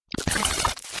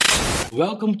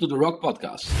Welcome to the Rock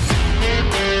Podcast.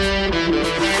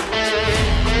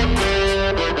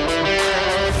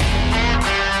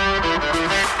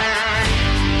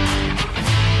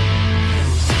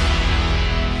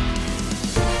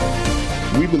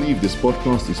 We believe this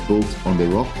podcast is built on the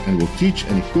rock and will teach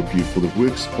and equip you for the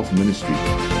works of ministry.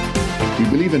 We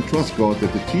believe and trust God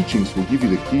that the teachings will give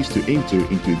you the keys to enter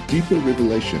into a deeper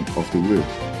revelation of the Word.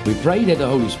 We pray that the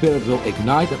Holy Spirit will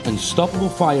ignite an unstoppable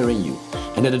fire in you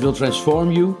and that it will transform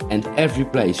you and every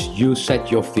place you set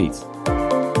your feet.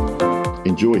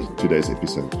 Enjoy today's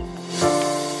episode.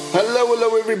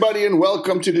 Hello everybody, and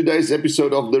welcome to today's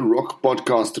episode of the Rock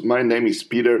Podcast. My name is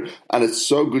Peter and it's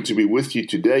so good to be with you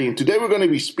today. And today we're going to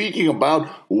be speaking about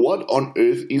what on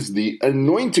earth is the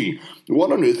anointing.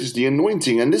 What on earth is the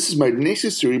anointing? And this is made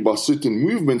necessary by certain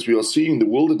movements we are seeing in the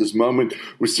world at this moment.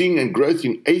 We're seeing a growth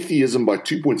in atheism by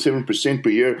 2.7% per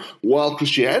year, while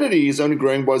Christianity is only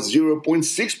growing by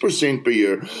 0.6% per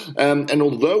year. And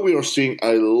although we are seeing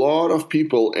a lot of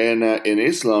people in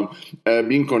Islam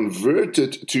being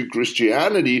converted to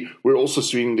Christianity, we're also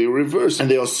seeing the reverse.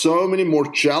 And there are so many more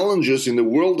challenges in the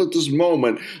world at this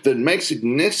moment that makes it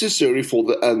necessary for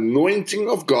the anointing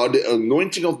of God, the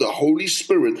anointing of the Holy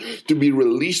Spirit to be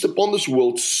released upon this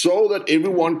world so that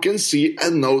everyone can see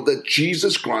and know that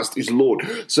Jesus Christ is Lord.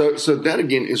 So that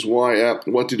again is why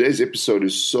what today's episode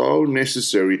is so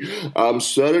necessary,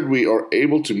 so that we are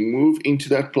able to move into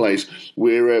that place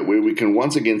where we can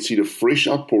once again see the fresh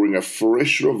outpouring, a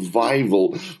fresh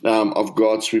revival of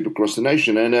God sweep across the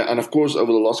nation. And of course,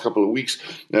 over the last couple of weeks,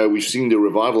 we've seen the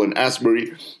revival in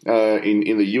Asbury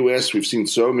in the US. We've seen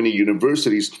so many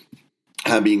universities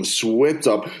being swept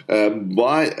up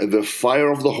by the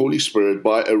fire of the Holy Spirit,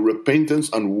 by a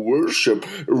repentance and worship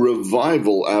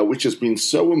revival, which has been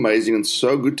so amazing and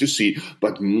so good to see,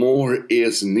 but more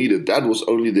is needed. That was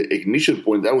only the ignition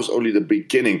point. That was only the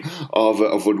beginning of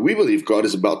what we believe God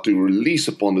is about to release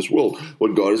upon this world,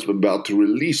 what God is about to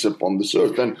release upon this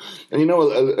earth. And you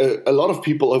know, a lot of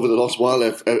people over the last while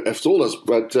have told us,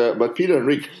 but Peter and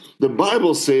Rick, the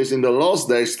Bible says in the last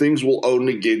days things will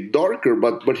only get darker,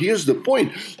 but here's the point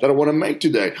that I want to make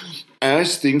today.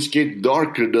 As things get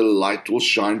darker, the light will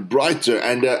shine brighter.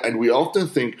 And we often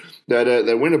think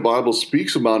that when the Bible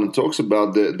speaks about and talks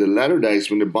about the latter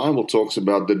days, when the Bible talks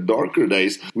about the darker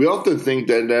days, we often think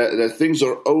that things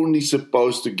are only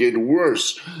supposed to get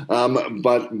worse.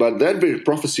 But that very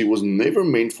prophecy was never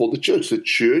meant for the church. The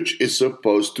church is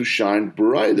supposed to shine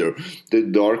brighter. The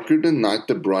darker the night,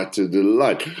 the brighter the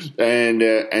light. And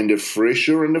the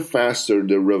fresher and the faster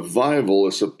the revival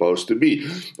is supposed to be.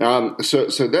 So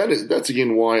that's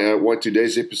again why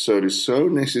today's episode is so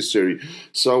necessary.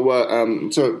 So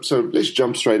let's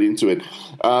jump straight into it.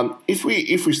 If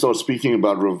we start speaking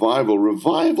about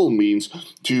revival means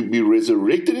to be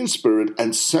resurrected in spirit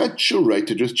and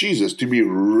saturated with Jesus. To be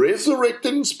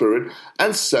resurrected in spirit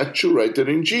and saturated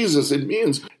in Jesus. It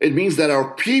means that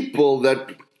our people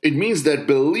It means that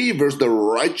believers, the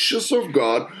righteous of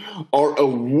God, are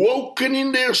awoken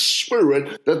in their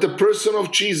spirit, that the person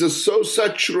of Jesus so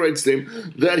saturates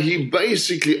them that he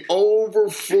basically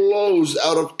overflows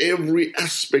out of every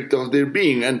aspect of their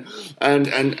being. And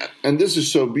this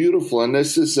is so beautiful, and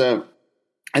this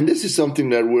is something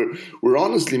that we're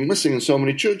honestly missing in so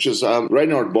many churches.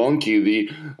 Reinhard Bonnke,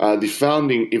 the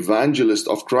founding evangelist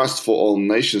of Christ for All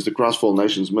Nations, the Christ for All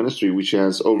Nations ministry, which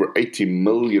has over 80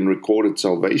 million recorded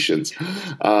salvations,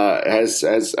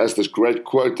 has this great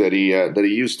quote that he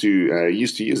used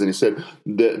to use, and he said,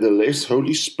 "The less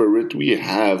Holy Spirit we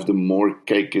have, the more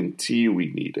cake and tea we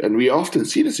need." And we often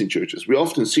see this in churches. We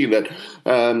often see that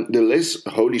the less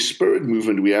Holy Spirit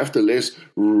movement we have, the less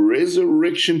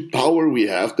resurrection power we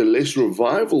have, the less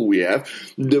revival we have,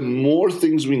 the more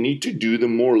things we need to do, the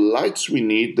more lights we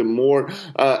need, the more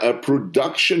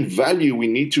production value we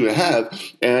need to have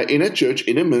in a church,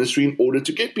 in a ministry, in order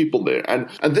to get people there. And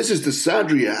this is the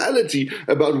sad reality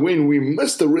about when we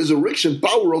miss the resurrection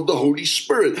power of the Holy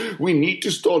Spirit. We need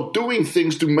to start doing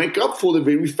things to make up for the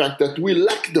very fact that we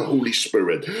lack the Holy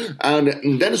Spirit. And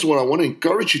that is what I want to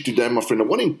encourage you today, my friend. I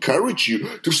want to encourage you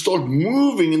to start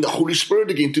moving in the Holy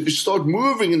Spirit again, to start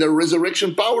moving in the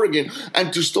resurrection power again,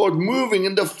 and to start moving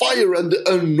in the fire and the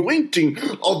anointing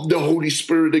of the Holy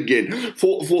Spirit again.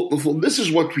 For this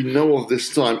is what we know of this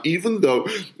time. Even though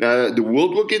the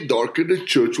world will get darker, the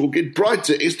church will get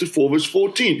brighter. Esther 4 verse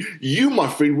 14. You, my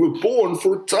friend, were born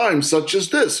for a time such as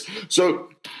this. So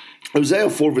Hosea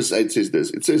 4 verse 8 says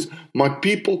this. It says, my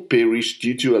people perish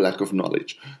due to a lack of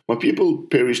knowledge. My people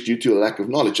perish due to a lack of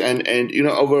knowledge. And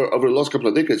over the last couple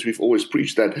of decades, we've always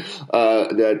preached that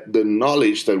that the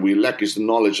knowledge that we lack is the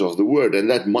knowledge of the word. And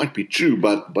that might be true,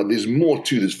 but there's more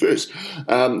to this verse.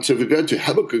 So if we go to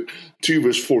Habakkuk 2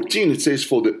 verse 14, it says,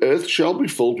 for the earth shall be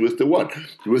filled with the what?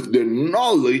 With the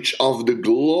knowledge of the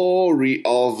glory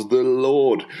of the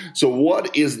Lord. So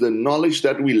what is the knowledge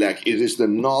that we lack? It is the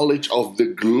knowledge of the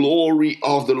glory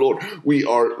of the Lord. We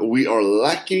are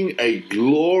lacking a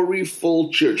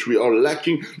gloryful church. We are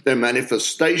lacking a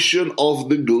manifestation of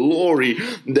the glory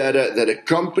that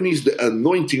accompanies the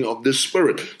anointing of the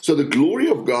Spirit. So the glory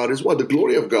of God is what? The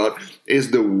glory of God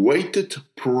is the weighted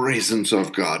presence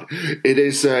of God. It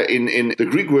is in the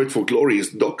Greek word for glory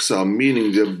is doxa,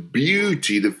 meaning the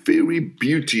beauty, the very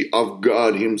beauty of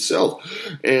God Himself.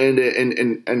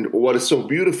 And what is so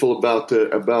beautiful about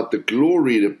the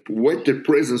glory, the weighted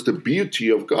presence, the beauty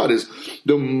of God is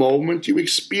the moment you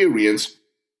experience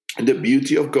the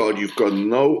beauty of God, you've got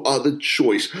no other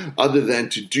choice other than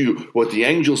to do what the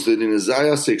angels did in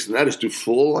Isaiah 6, and that is to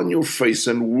fall on your face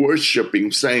and worship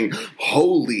Him, saying,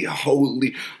 holy,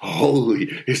 holy,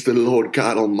 holy is the Lord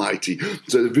God Almighty.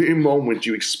 So the very moment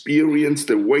you experience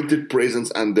the weighted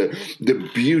presence and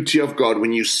the beauty of God,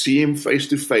 when you see Him face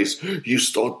to face, you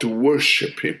start to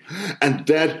worship Him. And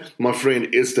that, my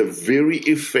friend, is the very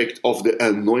effect of the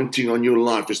anointing on your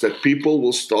life, is that people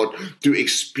will start to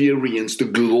experience the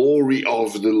glory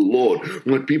of the Lord.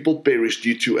 When people perish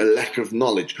due to a lack of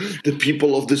knowledge, the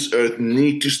people of this earth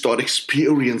need to start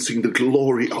experiencing the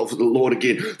glory of the Lord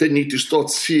again. They need to start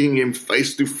seeing Him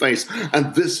face to face.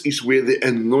 And this is where the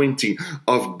anointing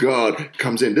of God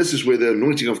comes in. This is where the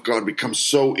anointing of God becomes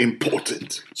so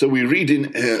important. So we read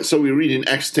in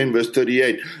Acts 10 verse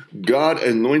 38, God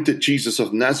anointed Jesus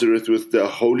of Nazareth with the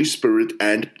Holy Spirit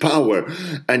and power,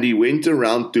 and He went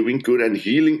around doing good and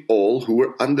healing all who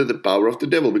were under the power of the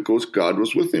devil, because God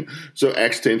was with Him. So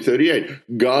Acts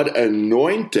 10:38, God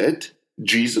anointed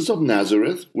Jesus of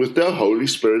Nazareth with the Holy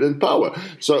Spirit and power.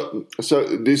 So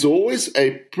there's always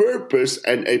a purpose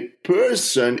and a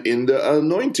person in the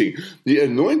anointing. He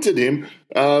anointed Him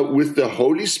with the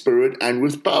Holy Spirit and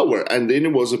with power. And then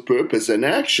it was a purpose and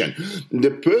action.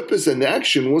 The purpose and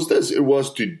action was this. It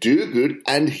was to do good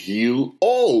and heal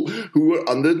all who were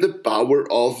under the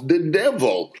power of the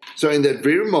devil. So in that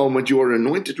very moment, you are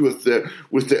anointed with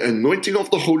the anointing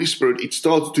of the Holy Spirit. It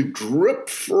starts to drip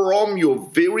from your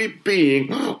very being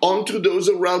onto those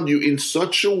around you in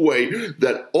such a way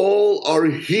that all are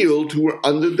healed who are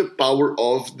under the power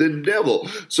of the devil.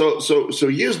 So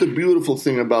here's the beautiful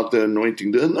thing about the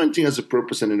anointing. The anointing has a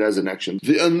purpose and it has an action.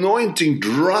 The anointing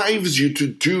drives you to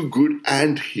do good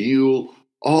and heal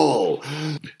all.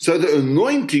 So the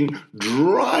anointing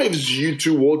drives you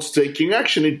towards taking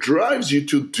action. It drives you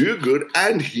to do good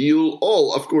and heal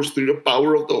all, of course, through the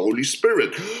power of the Holy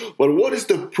Spirit. But what is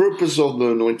the purpose of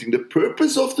the anointing? The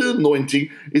purpose of the anointing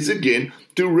is, again,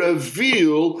 to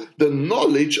reveal the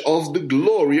knowledge of the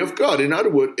glory of God. In other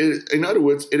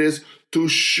words, it is to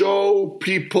show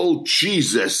people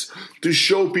Jesus. To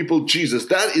show people Jesus.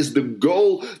 That is the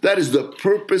goal. That is the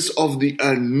purpose of the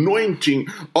anointing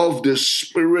of the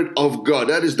Spirit of God.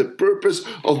 That is the purpose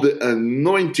of the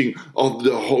anointing of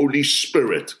the Holy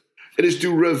Spirit. It is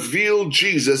to reveal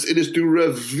Jesus. It is to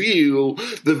reveal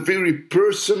the very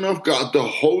person of God, the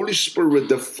Holy Spirit,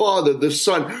 the Father, the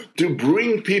Son, to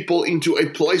bring people into a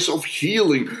place of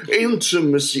healing,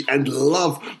 intimacy, and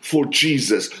love for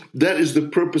Jesus. That is the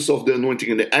purpose of the anointing.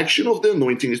 And the action of the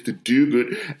anointing is to do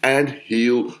good and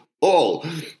heal all.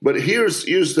 But here's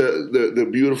the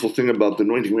beautiful thing about the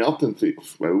anointing. We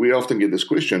often get this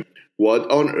question: what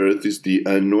on earth is the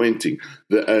anointing?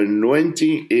 The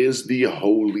anointing is the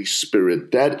Holy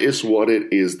Spirit. That is what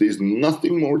it is. There's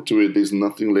nothing more to it. There's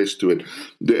nothing less to it.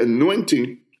 The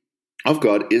anointing of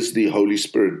God is the Holy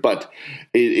Spirit, but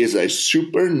it is a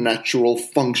supernatural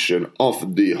function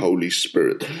of the Holy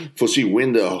Spirit. For see,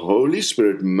 when the Holy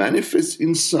Spirit manifests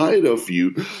inside of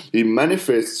you, He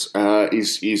manifests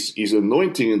his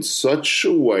anointing in such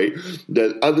a way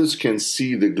that others can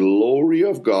see the glory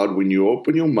of God when you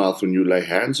open your mouth, when you lay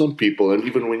hands on people, and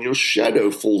even when your shadow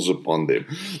falls upon them.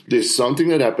 There's something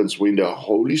that happens when the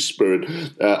Holy Spirit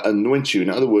anoints you.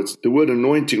 In other words, the word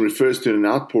anointing refers to an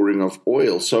outpouring of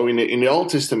oil. So in the Old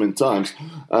Testament times,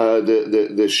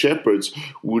 the shepherds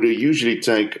would usually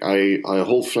take a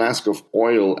whole flask of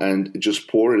oil and just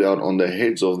pour it out on the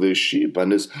heads of their sheep,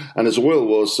 and this oil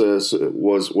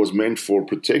was meant for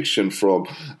protection from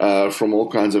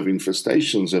all kinds of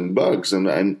infestations and bugs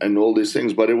and all these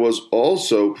things. But it was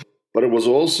also but it was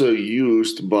also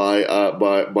used by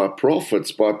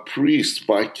prophets, by priests,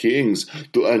 by kings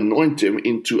to anoint them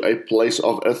into a place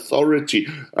of authority,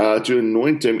 to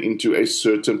anoint them into a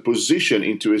certain position,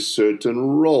 into a certain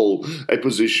role, a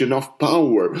position of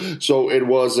power. So it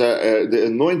was the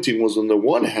anointing was on the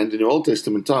one hand in the Old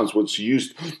Testament times was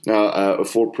used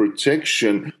for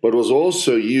protection, but was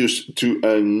also used to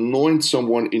anoint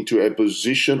someone into a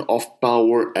position of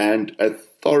power and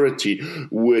authority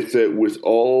with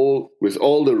all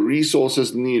the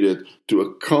resources needed to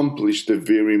accomplish the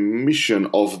very mission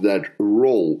of that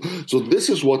role. So this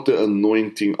is what the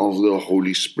anointing of the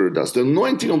Holy Spirit does. The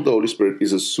anointing of the Holy Spirit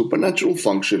is a supernatural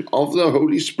function of the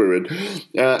Holy Spirit,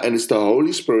 and it's the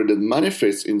Holy Spirit that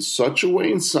manifests in such a way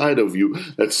inside of you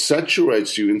that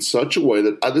saturates you in such a way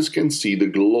that others can see the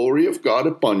glory of God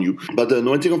upon you. But the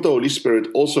anointing of the Holy Spirit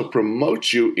also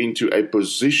promotes you into a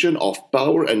position of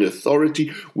power and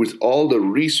authority with all the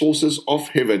resources of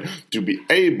heaven to be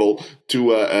able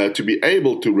to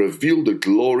reveal the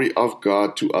glory of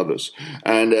God to others.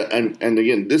 And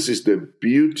again, this is the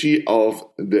beauty of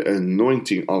the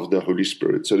anointing of the Holy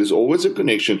Spirit. So there's always a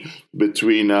connection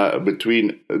between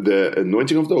the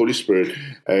anointing of the Holy Spirit,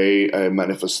 a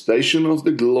manifestation of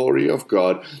the glory of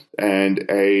God, and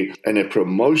a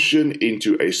promotion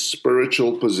into a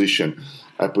spiritual position,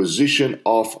 a position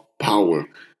of power.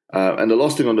 And the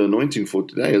last thing on the anointing for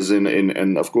today is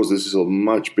and of course this is a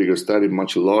much bigger study,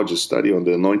 much larger study on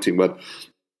the anointing, but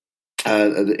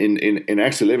in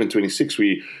Acts 11:26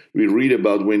 we read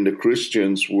about when the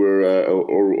Christians were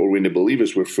or when the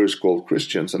believers were first called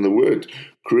Christians, and the word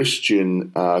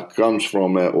Christian comes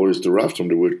from or is derived from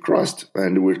the word Christ,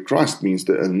 and the word Christ means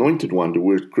the anointed one. The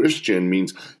word Christian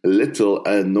means little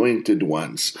anointed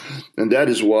ones, and that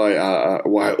is why I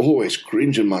always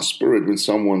cringe in my spirit when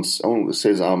someone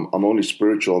says I'm only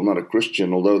spiritual, I'm not a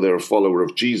Christian, although they're a follower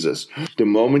of Jesus. The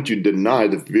moment you deny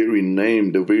the very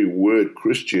name, the very word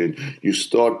Christian, you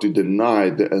start to deny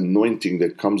the anointing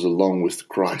that comes along with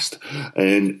Christ.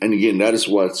 And again, that is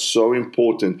why it's so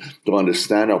important to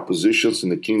understand our positions in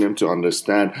the kingdom, to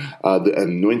understand the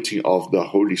anointing of the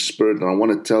Holy Spirit. And I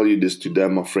want to tell you this today,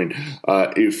 my friend.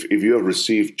 If you have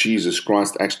received Jesus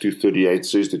Christ, Acts 2:38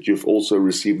 says that you've also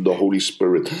received the Holy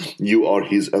Spirit. You are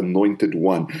His anointed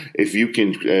one. If you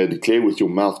can declare with your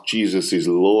mouth Jesus is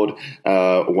Lord,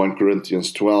 1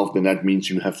 Corinthians 12, then that means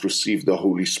you have received the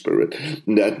Holy Spirit.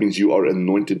 And that means you are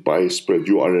anointed by His Spirit.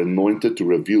 You are anointed to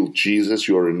reveal Jesus.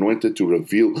 You are anointed to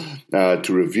reveal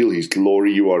His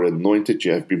glory. You are anointed.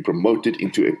 You have been promoted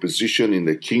into a position in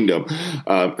the kingdom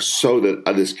so that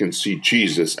others can see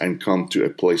Jesus and come to a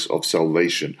place of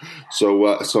salvation.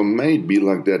 So may it be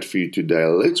like that for you today.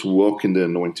 Let's walk in the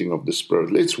anointing of the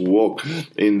Spirit. Let's walk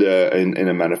in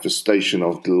a manifestation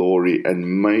of glory,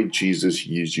 and may Jesus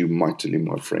use you mightily,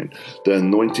 my friend. The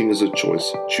anointing is a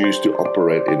choice. Choose to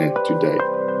operate in it today.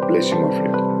 Bless you, my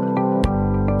friend.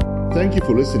 Thank you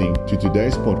for listening to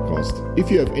today's podcast.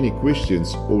 If you have any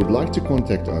questions or would like to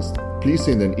contact us, please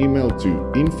send an email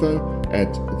to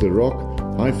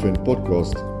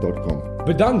info@therock-podcast.com.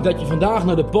 Bedankt dat je vandaag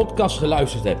naar de podcast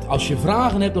geluisterd hebt. Als je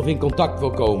vragen hebt of in contact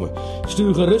wil komen,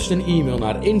 stuur gerust een e-mail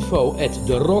naar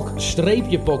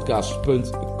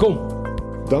info@therock-podcast.com.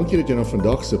 Dank je dat jy na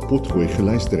vandag se potgooi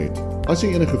geluister het. As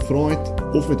jy enige vrae het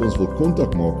of met ons wil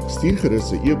kontak maak, stuur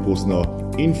gerus 'n e-pos na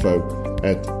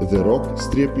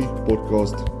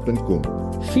info@therock-podcast.com.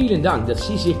 Vielen Dank, dass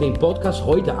Sie sich den Podcast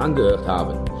heute angehört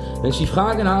haben. Wenn Sie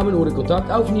Fragen haben oder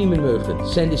Kontakt aufnehmen möchten,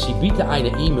 senden Sie bitte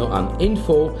eine E-Mail an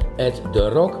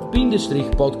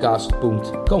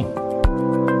info@therock-podcast.com.